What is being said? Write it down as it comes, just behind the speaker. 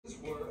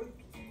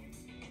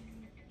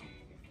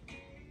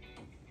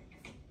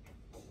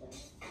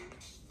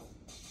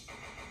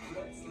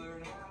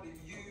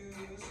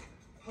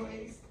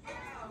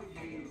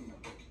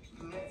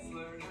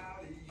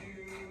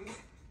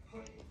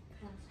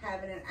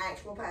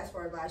actual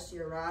password last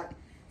year, right?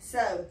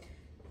 So,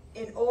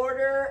 in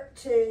order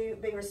to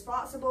be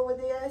responsible with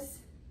this,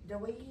 do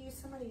we use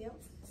somebody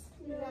else's?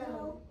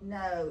 No.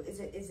 No. Is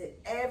it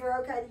ever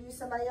okay to use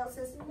somebody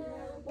else's? No.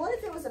 What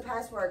if it was a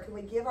password? Could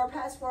we give our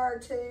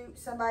password to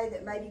somebody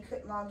that maybe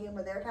couldn't log in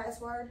with their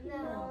password?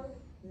 No.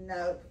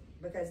 Nope,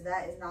 because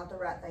that is not the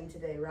right thing to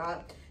do, right?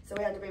 So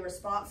we have to be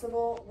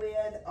responsible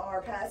with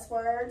our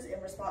passwords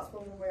and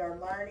responsible when we are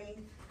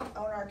learning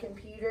on our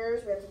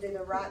computers. We have to do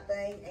the right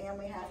thing and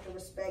we have to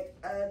respect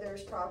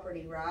others'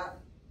 property, right?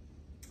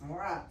 All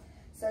right.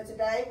 So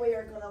today we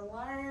are going to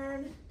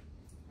learn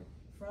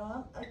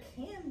from a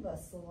Canva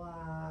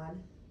slide.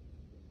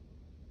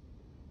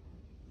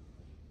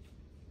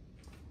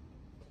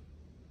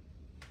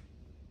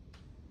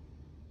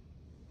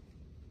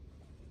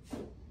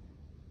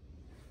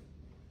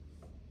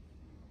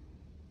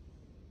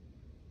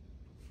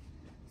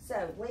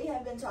 So we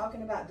have been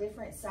talking about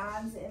different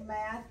signs in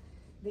math.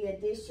 The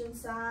addition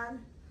sign,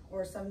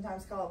 or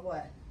sometimes called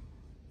what?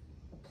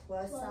 A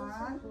plus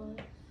sign.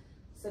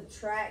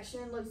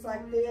 Subtraction looks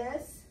like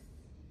this.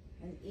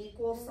 An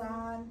equal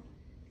sign.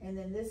 And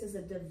then this is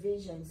a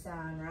division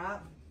sign, right?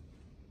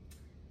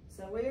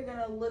 So we're going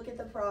to look at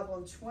the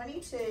problem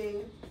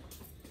 22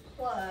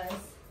 plus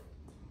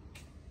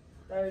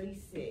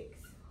 36.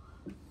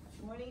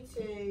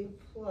 22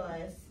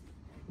 plus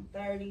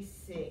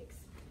 36.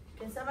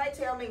 Can somebody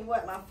tell me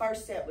what my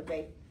first step would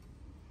be?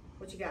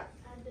 What you got?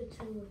 Add the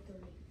 2 and 3.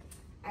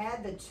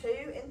 Add the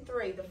 2 and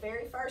 3, the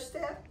very first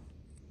step.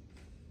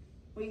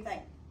 What do you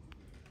think?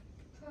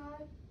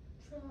 Try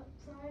to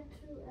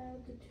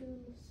add the 2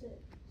 and the 6.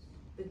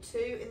 The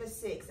 2 and the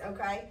 6,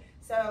 okay?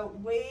 So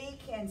we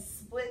can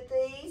split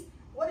these.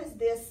 What is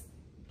this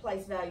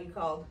place value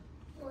called?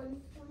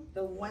 1.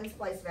 The ones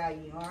place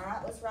value, all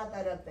right? Let's write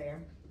that up there.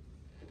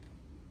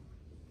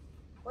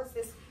 What's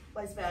this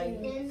place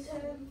value? Tens.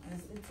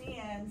 That's the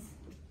tens.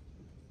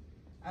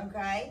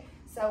 Okay,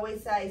 so we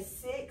say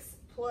 6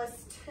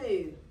 plus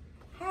 2.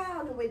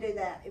 How do we do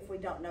that if we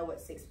don't know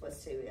what 6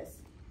 plus 2 is?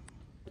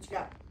 What you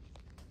got?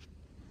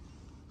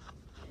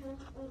 Add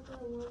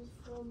that 1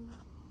 from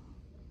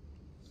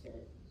 6.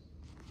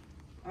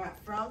 All right,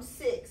 from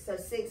 6. So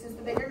 6 is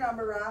the bigger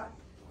number, right?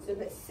 So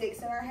we put 6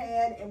 in our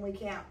head and we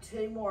count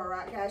 2 more,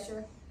 right,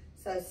 Kasher?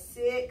 So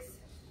 6.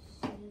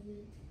 7,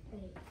 8.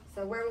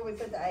 So where would we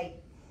put the 8?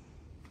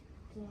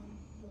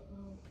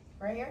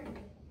 Right here?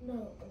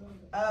 No.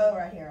 Oh,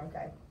 right here,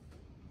 okay.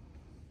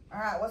 All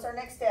right, what's our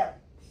next step?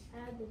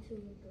 Add the 2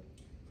 and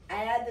 3.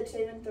 Add the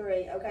 2 and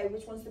 3. Okay,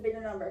 which one's the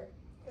bigger number?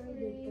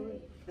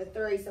 3. The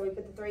 3. So we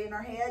put the 3 in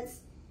our heads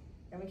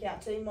and we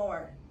count 2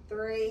 more.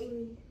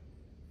 3,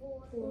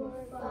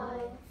 4,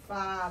 5.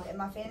 5.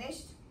 Am I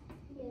finished?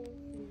 Yes.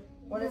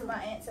 What is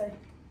my answer?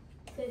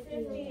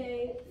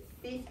 58.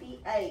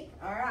 58.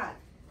 All right.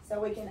 So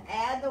we can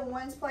add the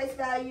ones place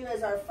value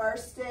as our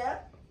first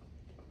step.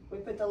 We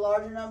put the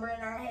larger number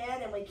in our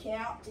head and we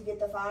count to get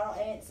the final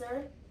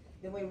answer.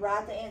 Then we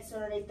write the answer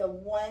underneath the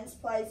ones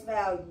place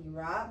value,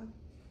 right?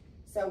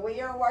 So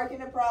we are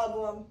working a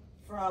problem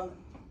from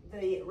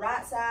the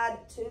right side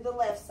to the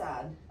left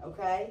side,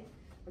 okay?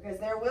 Because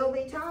there will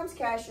be times,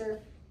 Kasher,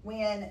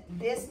 when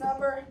this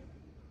number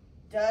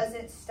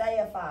doesn't stay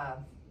a 5,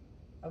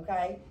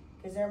 okay?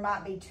 Because there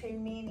might be too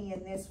many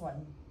in this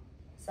one.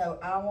 So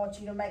I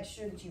want you to make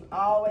sure that you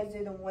always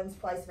do the ones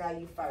place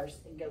value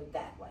first and go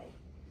that way.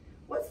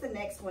 What's the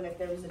next one if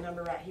there was a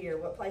number right here?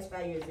 What place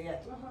value is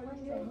it?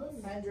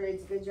 100.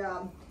 Hundreds, good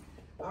job.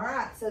 All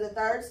right, so the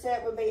third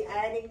step would be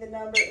adding the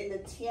number in the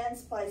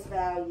tens place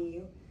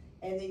value,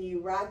 and then you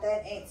write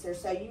that answer.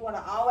 So you want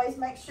to always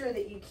make sure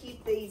that you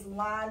keep these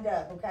lined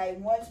up, okay?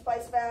 Ones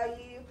place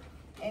value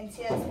and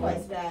tens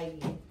place value.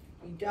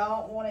 You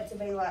don't want it to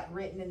be like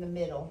written in the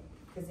middle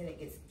because then it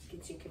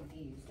gets you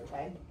confused,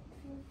 okay?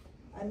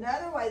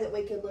 Another way that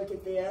we could look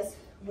at this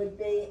would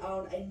be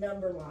on a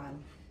number line.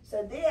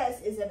 So this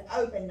is an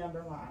open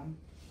number line.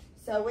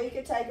 So we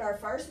could take our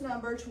first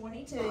number,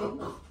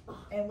 22,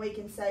 and we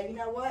can say, you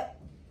know what?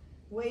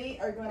 We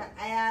are going to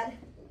add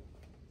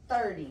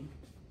 30,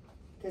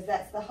 because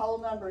that's the whole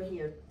number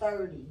here,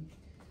 30.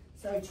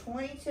 So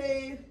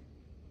 22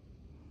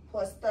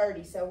 plus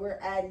 30. So we're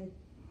adding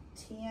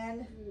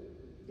 10,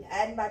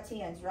 adding by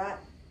tens, right?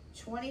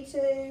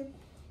 22,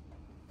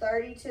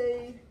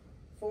 32,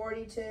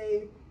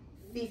 42,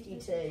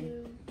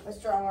 52. Let's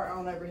draw our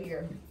own over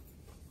here.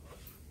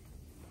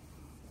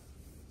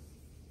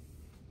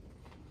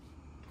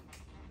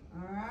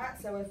 All right,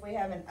 so if we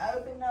have an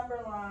open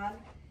number line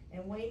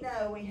and we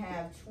know we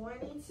have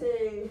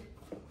 22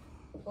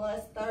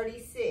 plus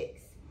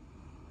 36,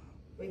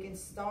 we can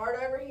start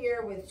over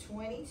here with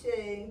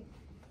 22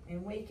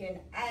 and we can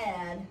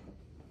add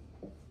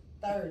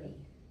 30,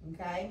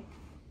 okay?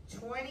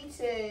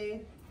 22,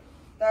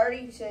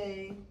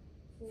 32,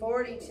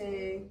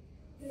 42,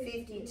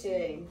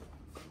 52.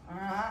 All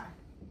right.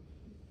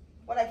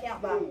 What I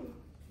count by?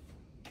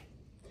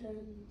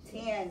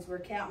 Tens. We're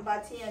counting by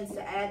tens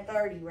to add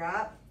 30,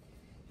 right?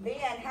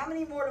 Then, how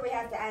many more do we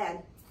have to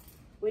add?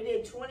 We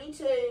did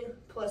 22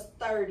 plus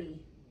 30.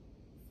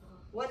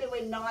 What did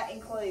we not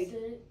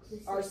include?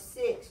 6. Or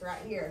 6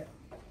 right here.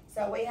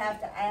 So we have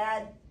to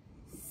add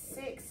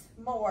 6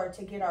 more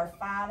to get our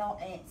final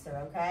answer,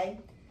 okay?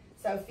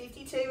 So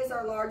 52 is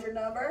our larger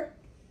number,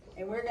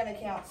 and we're gonna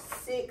count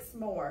 6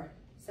 more.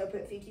 So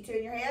put 52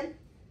 in your head.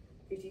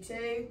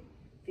 52,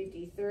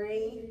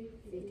 53,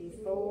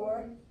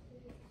 54,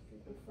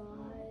 55,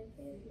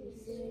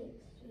 56,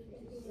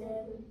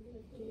 57,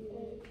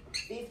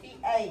 58.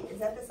 58. Is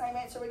that the same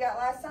answer we got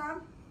last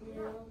time?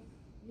 Yeah.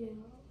 Yeah.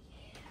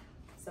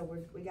 So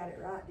we got it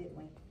right, didn't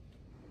we?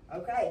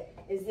 Okay,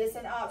 is this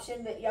an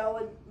option that y'all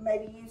would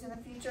maybe use in the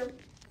future?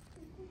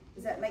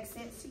 Does that make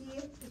sense to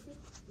you?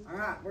 All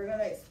right, we're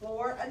gonna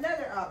explore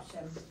another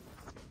option.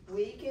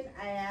 We can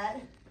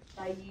add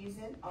by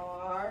using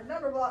our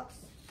number blocks.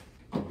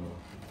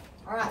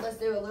 All right, let's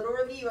do a little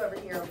review over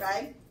here,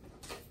 okay?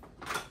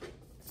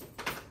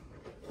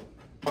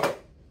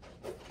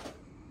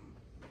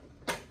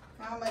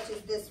 How much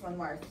is this one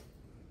worth?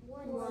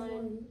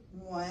 1.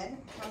 1.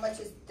 How much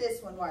is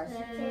this one worth?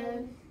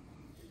 10.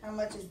 How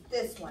much is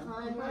this one?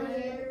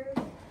 100.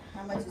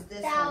 How much is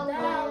this one?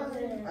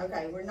 1,000.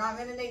 Okay, we're not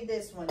gonna need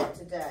this one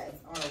today,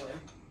 are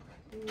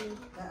we?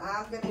 But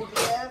I'm gonna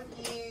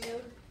give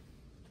you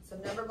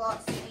some number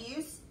blocks to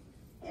use,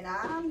 and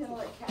I'm gonna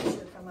let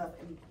Casher come up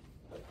and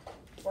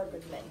work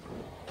with me.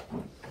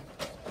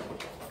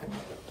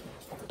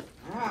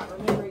 All right,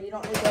 remember you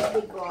don't need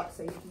those big blocks,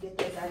 so you can get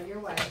those out of your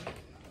way.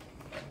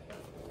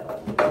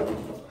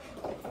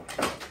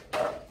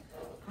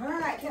 All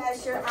right,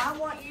 Casher, I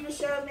want you to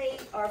show me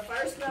our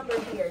first number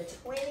here,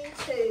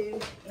 22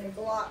 in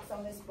blocks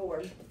on this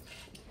board.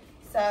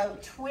 So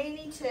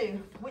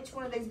 22, which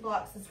one of these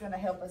blocks is gonna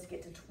help us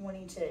get to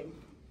 22?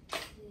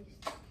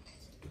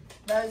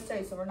 Those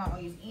two, so we're not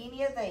gonna use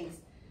any of these.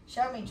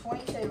 Show me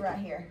 22 right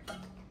here.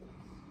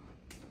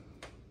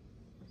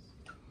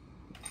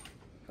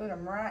 Put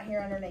them right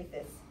here underneath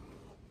this.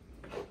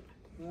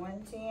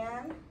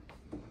 110,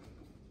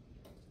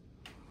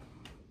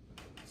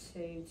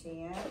 2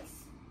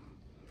 10s,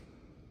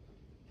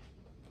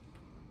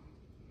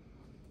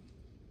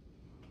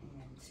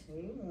 and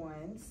 2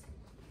 1s.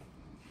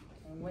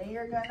 And we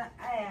are gonna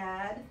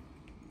add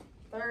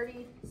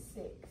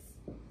 36.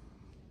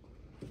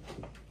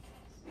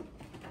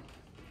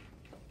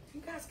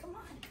 You guys, come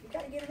on. You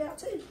gotta get it out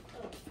too.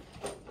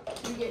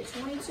 You get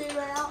 22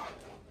 out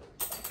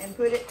and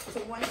put it to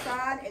one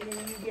side, and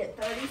then you get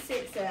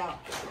 36 out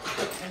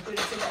and put it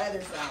to the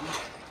other side.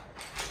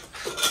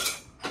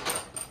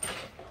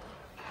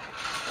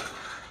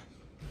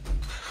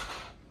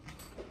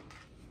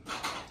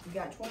 You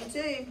got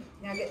 22,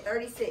 now get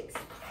 36.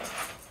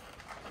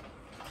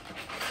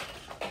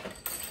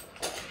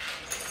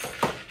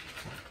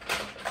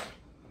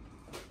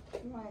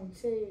 One,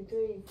 2,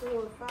 3,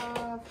 4,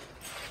 5,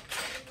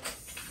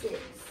 6.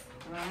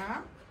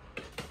 Uh-huh.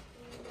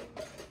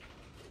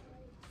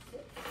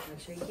 Make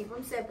sure you keep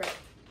them separate. 2,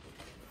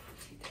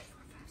 3,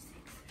 4, 5,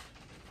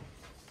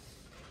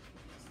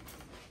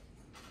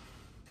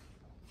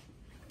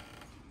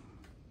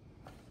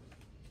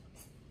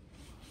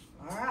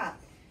 6. All right.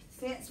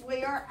 Since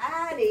we are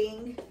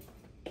adding,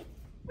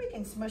 we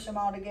can smush them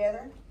all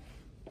together.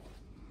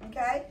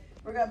 Okay?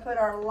 We're going to put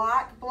our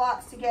like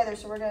blocks together.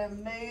 So we're going to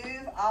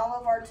move all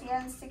of our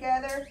 10s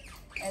together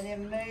and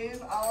then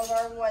move all of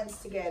our 1s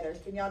together.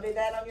 Can y'all do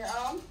that on your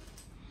own?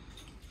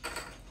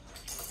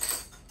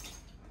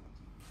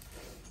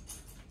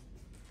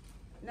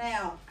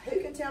 Now, who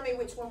can tell me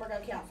which one we're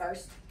going to count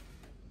first?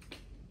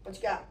 What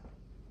you got?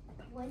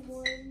 1.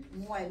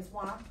 1s.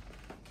 Why?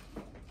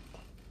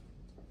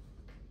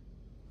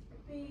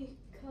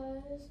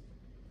 Because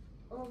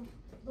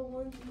the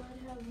ones might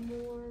have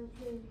more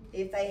than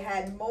If they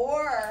had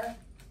more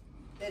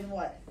than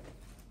what?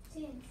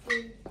 10.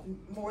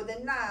 More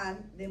than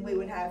 9, then we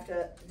would have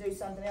to do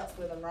something else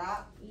with them,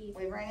 right? Yeah.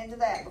 We ran into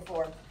that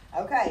before.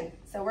 Okay,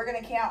 so we're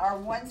going to count our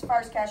 1s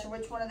first. Casher,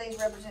 which one of these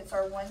represents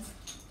our 1s?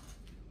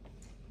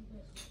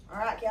 All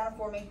right, count them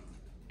for me.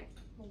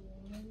 1,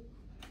 2, 3,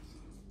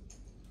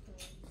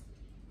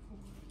 4,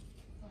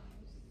 5,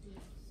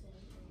 6,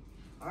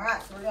 7. All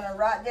right, so we're going to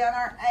write down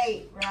our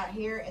 8 right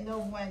here in the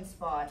 1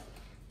 spot.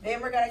 Then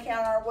we're going to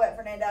count our what,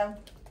 Fernando?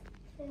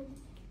 10.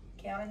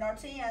 Counting our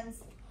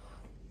 10s.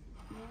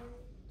 1,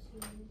 2,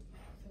 3,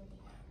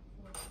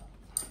 4,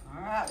 5.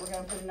 All right, we're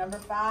going to put a number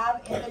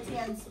 5 in the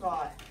 10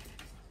 spot.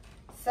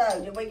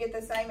 So, did we get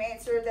the same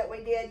answer that we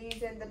did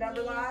using the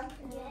number line?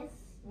 Yes.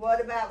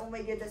 What about when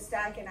we did the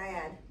stack and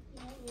add?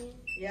 Yes.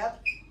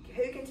 Yep.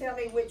 Who can tell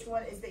me which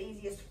one is the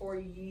easiest for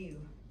you?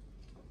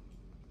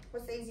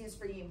 What's the easiest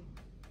for you?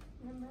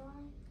 Number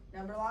 1.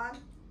 Number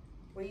line?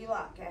 What do you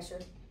like,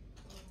 Casher?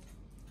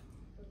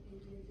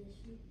 Repeated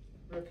addition.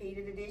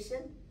 Repeated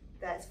addition?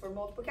 That's for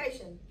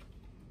multiplication.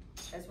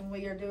 That's when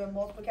we are doing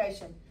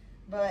multiplication.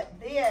 But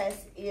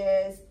this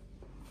is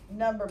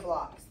number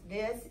blocks.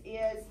 This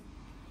is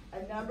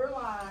a number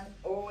line,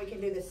 or we can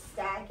do the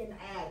stack and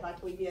add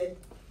like we did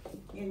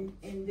in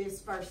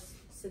this first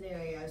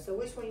scenario. So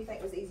which one do you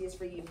think was easiest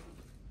for you?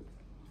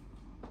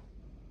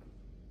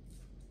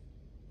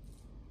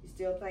 You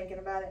still thinking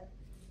about it?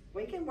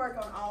 We can work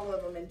on all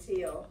of them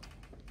until.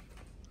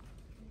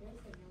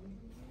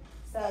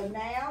 So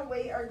now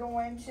we are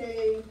going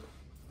to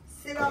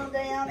sit on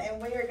down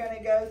and we are going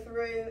to go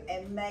through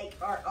and make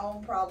our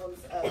own problems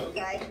up,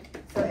 okay?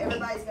 So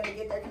everybody's going to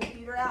get their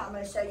computer out. I'm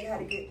going to show you how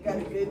to go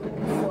to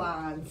Google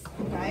Slides,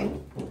 okay?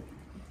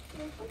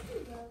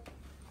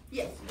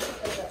 Yes.